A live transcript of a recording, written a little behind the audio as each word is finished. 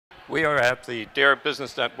We are at the DARE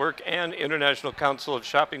Business Network and International Council of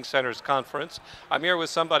Shopping Centers Conference. I'm here with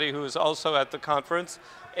somebody who is also at the conference.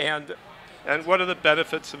 And what are the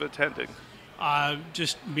benefits of attending?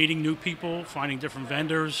 Just meeting new people, finding different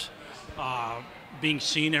vendors, being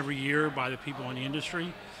seen every year by the people in the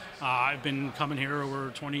industry. I've been coming here over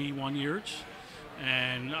 21 years,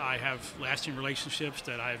 and I have lasting relationships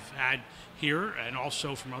that I've had here and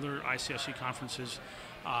also from other ICSC conferences.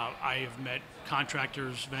 I have met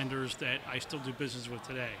contractors, vendors that I still do business with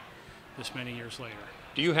today, this many years later.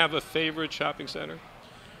 Do you have a favorite shopping center?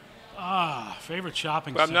 Favorite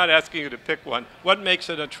shopping Well, center? I'm not asking you to pick one. What makes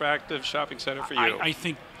an attractive shopping center for you? I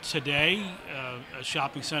think today, a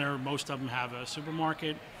shopping center, most of them have a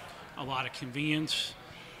supermarket, a lot of convenience.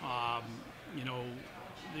 You know,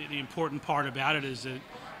 the important part about it is that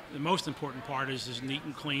the most important part is neat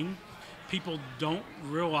and clean. People don't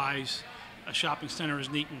realize a shopping center is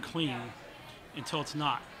neat and clean until it's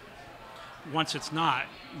not. Once it's not,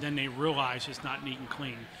 then they realize it's not neat and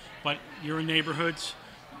clean. But you're in neighborhoods,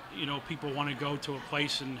 you know, people want to go to a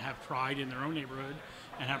place and have pride in their own neighborhood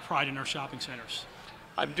and have pride in our shopping centers.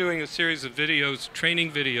 I'm doing a series of videos,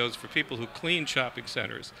 training videos for people who clean shopping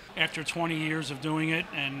centers. After 20 years of doing it,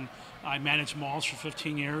 and I managed malls for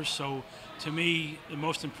 15 years, so to me, the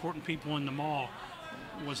most important people in the mall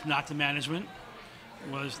was not the management,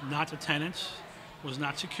 was not the tenants, was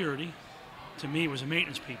not security. To me, it was the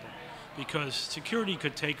maintenance people, because security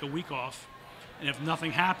could take a week off, and if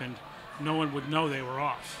nothing happened, no one would know they were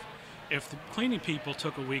off. If the cleaning people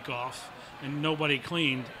took a week off and nobody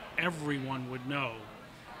cleaned, everyone would know.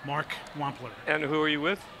 Mark Wampler. And who are you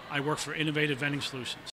with? I work for Innovative Vending Solutions.